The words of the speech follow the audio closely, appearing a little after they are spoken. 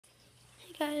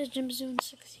Guys,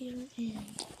 JimZone6 here, and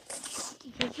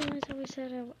did you guys always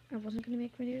said I wasn't going to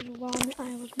make videos while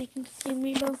I was making the same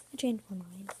rainbow? I changed my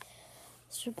mind.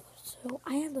 So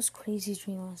I had this crazy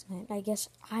dream last night. I guess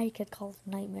I could call it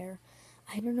a nightmare.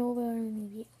 I don't know about any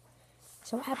of you.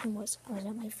 So what happened was, I was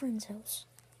at my friend's house.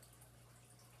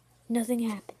 Nothing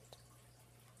happened.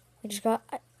 We just got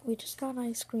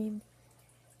ice cream,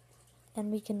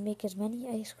 and we can make as many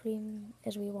ice cream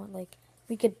as we want. Like,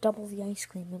 we could double the ice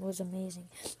cream. It was amazing.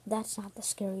 That's not the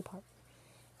scary part.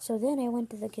 So then I went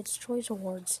to the Kids' Choice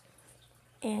Awards,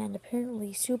 and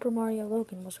apparently Super Mario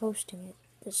Logan was hosting it.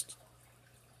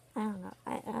 I don't know.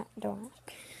 I don't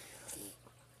ask.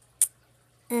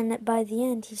 And by the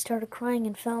end, he started crying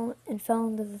and fell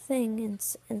into the thing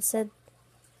and said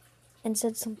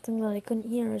something that I couldn't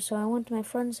hear. So I went to my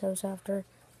friend's house after,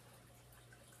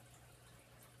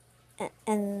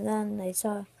 and then I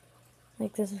saw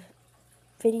like this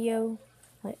video,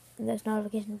 like this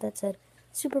notification that said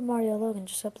Super Mario Logan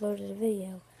just uploaded a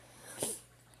video.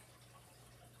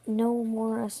 No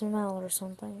more SML or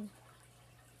something.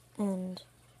 And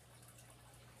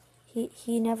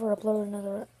he never uploaded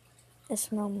another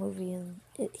SML movie, and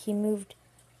he moved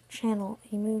channels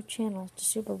to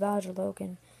Super Badger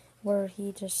Logan, where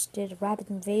he just did a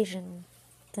Rapid Invasion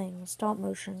thing, stop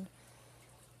motion.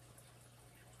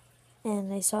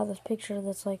 And I saw this picture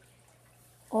that's like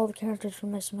all the characters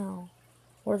from SML.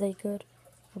 Were they good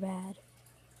or bad?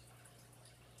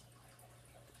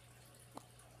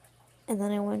 And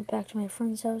then I went back to my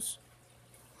friend's house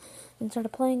and started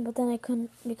playing, but then I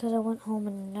couldn't because I went home,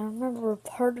 and I remember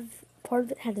part of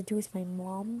it had to do with my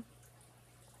mom.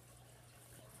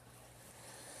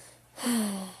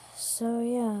 So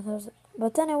yeah, that was it.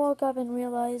 But then I woke up and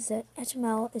realized that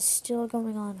HML is still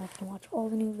going on. I can watch all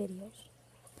the new videos.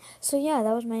 So yeah,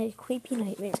 that was my creepy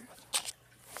nightmare.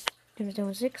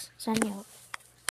 JimZone6 signing out.